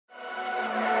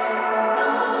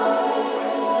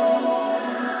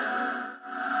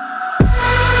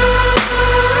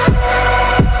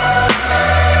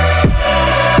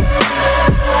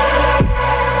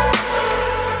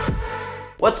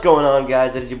going on,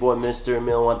 guys? It is your boy Mr.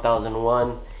 Emil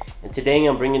 1001, and today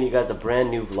I'm bringing you guys a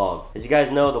brand new vlog. As you guys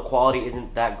know, the quality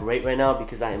isn't that great right now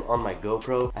because I am on my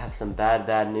GoPro. I have some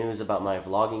bad news about my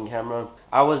vlogging camera.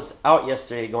 I was out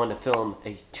yesterday going to film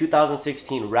a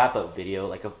 2016 wrap-up video,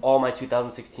 like of all my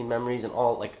 2016 memories and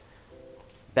all like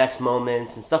best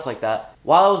moments and stuff like that.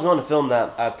 While I was going to film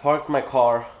that, I parked my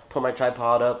car, put my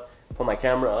tripod up, put my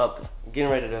camera up,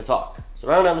 getting ready to talk. So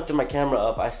right when I lifted my camera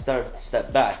up, I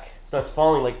step back. Starts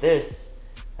falling like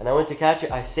this, and I went to catch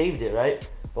it. I saved it, right?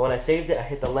 But when I saved it, I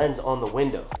hit the lens on the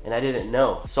window, and I didn't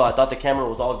know. So I thought the camera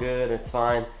was all good, it's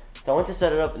fine. So I went to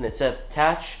set it up, and it said,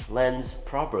 attach lens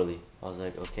properly. I was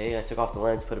like, okay. I took off the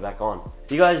lens, put it back on.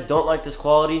 If you guys don't like this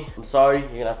quality, I'm sorry. You're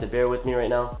gonna have to bear with me right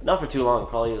now. Not for too long,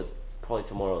 probably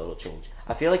tomorrow it'll change.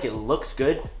 I feel like it looks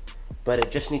good, but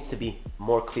it just needs to be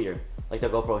more clear, like the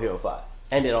GoPro Hero 5.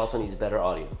 And it also needs better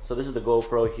audio. So this is the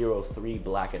GoPro Hero 3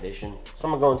 Black Edition. So I'm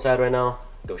gonna go inside right now,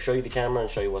 go show you the camera and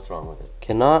show you what's wrong with it.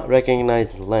 Cannot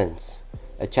recognize the lens.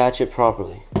 Attach it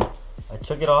properly. I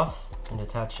took it off and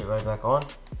attached it right back on.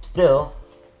 Still,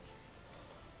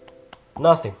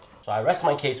 nothing. So I rest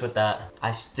my case with that.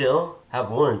 I still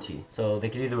have warranty. So they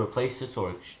could either replace this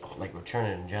or like return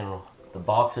it in general. The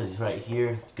box is right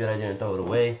here. Good I didn't throw it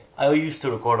away. I used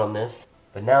to record on this,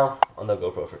 but now on the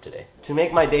GoPro for today. To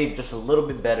make my day just a little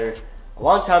bit better, a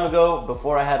long time ago,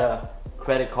 before I had a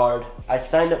credit card, I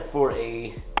signed up for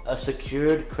a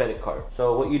secured credit card.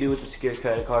 So what you do with the secured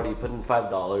credit card, you put in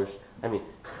 $5. I mean,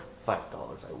 $5,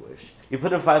 I wish. You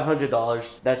put in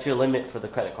 $500, that's your limit for the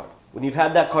credit card. When you've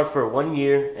had that card for 1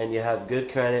 year and you have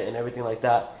good credit and everything like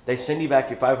that, they send you back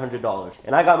your $500.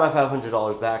 And I got my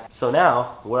 $500 back. So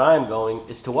now, where I'm going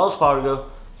is to Wells Fargo,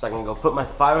 so I can go put my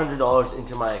 $500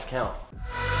 into my account.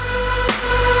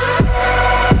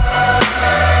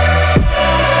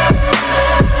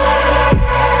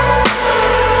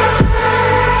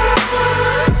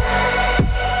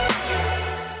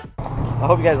 I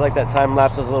hope you guys like that time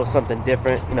lapse. It was a little something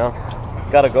different, you know.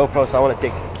 Got a GoPro, so I want to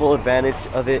take full advantage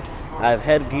of it. I have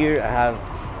headgear, I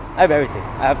have everything.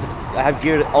 I have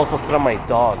gear to also put on my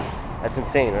dog. That's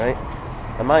insane, right?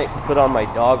 I might put on my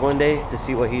dog one day to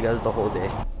see what he does the whole day.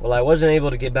 Well, I wasn't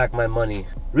able to get back my money.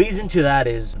 Reason to that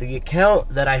is the account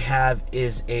that I have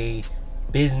is a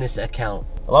business account.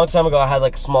 A long time ago, I had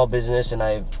like a small business, and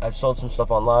I've sold some stuff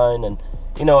online, and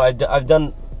you know, I've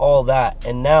done all that.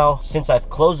 And now, since I've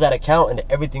closed that account and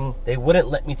everything, they wouldn't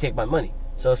let me take my money.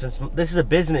 So since this is a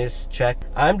business check,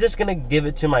 I'm just gonna give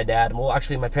it to my dad. Well,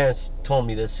 actually, my parents told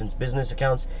me this, since business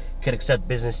accounts could accept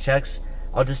business checks,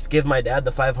 I'll just give my dad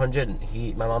the 500,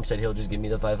 and my mom said he'll just give me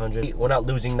the 500. We're not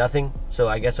losing nothing, so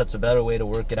I guess that's a better way to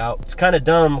work it out. It's kind of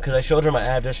dumb because I showed her my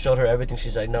address, showed her everything.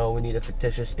 She's like, no, we need a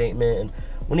fictitious statement, and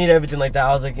we need everything like that.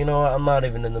 I was like, you know what, I'm not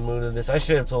even in the mood of this. I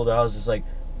should have told her. I was just like,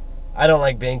 I don't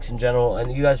like banks in general,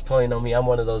 and you guys probably know me. I'm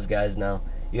one of those guys now.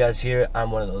 You guys hear,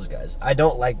 I'm one of those guys. I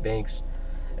don't like banks.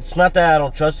 It's not that I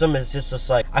don't trust them, it's just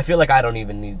like, I feel like I don't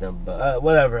even need them, but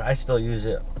whatever, I still use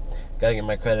it. Gotta get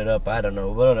my credit up, I don't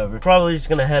know, whatever. Probably just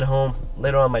gonna head home.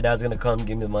 Later on, my dad's gonna come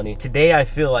give me the money. Today, I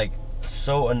feel like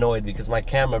so annoyed because my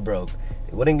camera broke.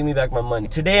 It wouldn't give me back my money.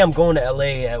 Today, I'm going to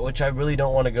LA, which I really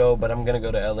don't want to go, but I'm gonna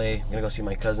go to LA. I'm gonna go see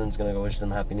my cousins, gonna go wish them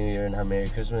Happy New Year and have Merry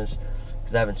Christmas,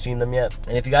 because I haven't seen them yet.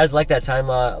 And if you guys like that time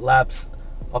lapse,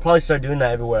 I'll probably start doing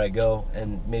that everywhere I go,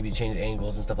 and maybe change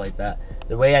angles and stuff like that.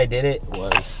 The way I did it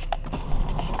was,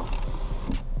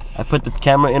 I put the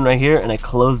camera in right here and I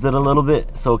closed it a little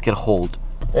bit so it could hold.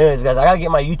 Anyways, guys, I gotta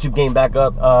get my YouTube game back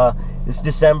up. This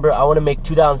December, I want to make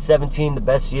 2017 the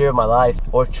best year of my life,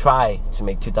 or try to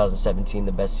make 2017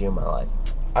 the best year of my life.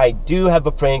 I do have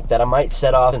a prank that I might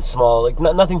set off in small, like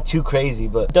nothing too crazy,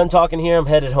 but done talking here, I'm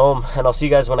headed home, and I'll see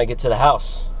you guys when I get to the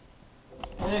house.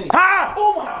 Hey. Ah!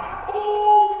 Oh my!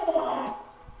 Oh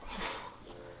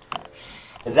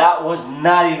my! That was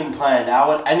not even planned.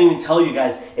 I didn't even tell you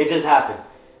guys. It just happened.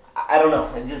 I don't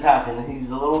know. It just happened.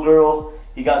 He's a little girl.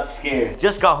 He got scared.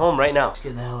 Just got home right now.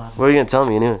 Get the hell out. What are you gonna tell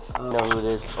me anyways? I know who it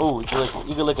is. Oh, you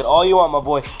can look at all you want, my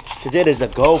boy, because it is a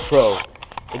GoPro.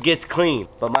 It gets clean.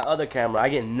 But my other camera, I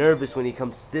get nervous when he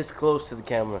comes this close to the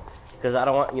camera, because I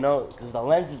don't want, you know, because the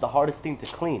lens is the hardest thing to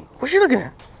clean. What you looking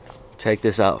at? Check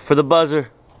this out for the buzzer.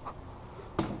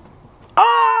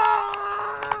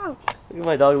 Ah! Look at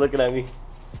my dog looking at me.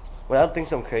 Well, I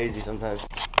think I'm crazy sometimes.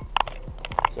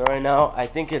 So right now, I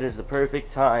think it is the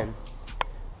perfect time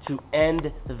to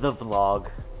end the vlog.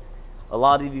 A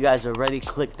lot of you guys already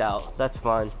clicked out. That's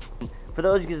fine. For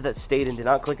those of you guys that stayed and did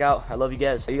not click out, I love you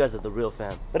guys. You guys are the real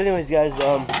fam. But anyways, guys,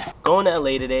 going to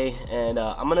LA today, and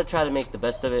I'm gonna try to make the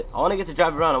best of it. I want to get to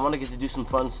drive around. I want to get to do some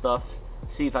fun stuff.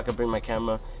 See if I can bring my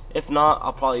camera. If not,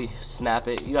 I'll probably snap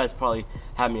it. You guys probably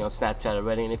have me on Snapchat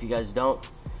already, and if you guys don't,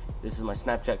 this is my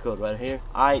Snapchat code right here.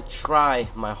 I try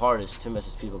my hardest to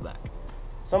message people back.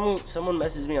 Someone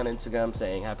messaged me on Instagram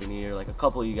saying Happy New Year, like a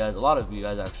couple of you guys, a lot of you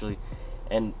guys actually.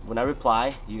 And when I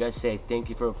reply, you guys say, thank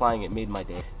you for replying, it made my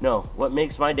day. No, what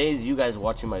makes my day is you guys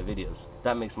watching my videos.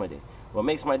 That makes my day. What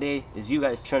makes my day is you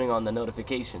guys turning on the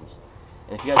notifications.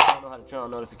 And if you guys don't know how to turn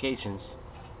on notifications,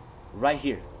 right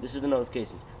here, this is the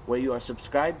notifications. Where you are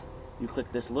subscribed, you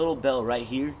click this little bell right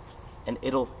here, and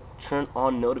it'll turn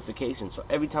on notifications. So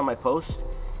every time I post,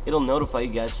 it'll notify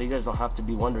you guys so you guys don't have to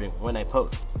be wondering when I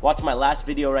post. Watch my last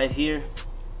video right here.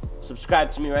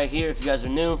 Subscribe to me right here if you guys are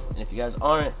new, and if you guys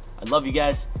aren't, I love you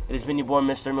guys. It has been your boy,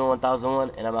 Mr. Emil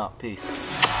 1001, and I'm out.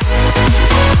 Peace.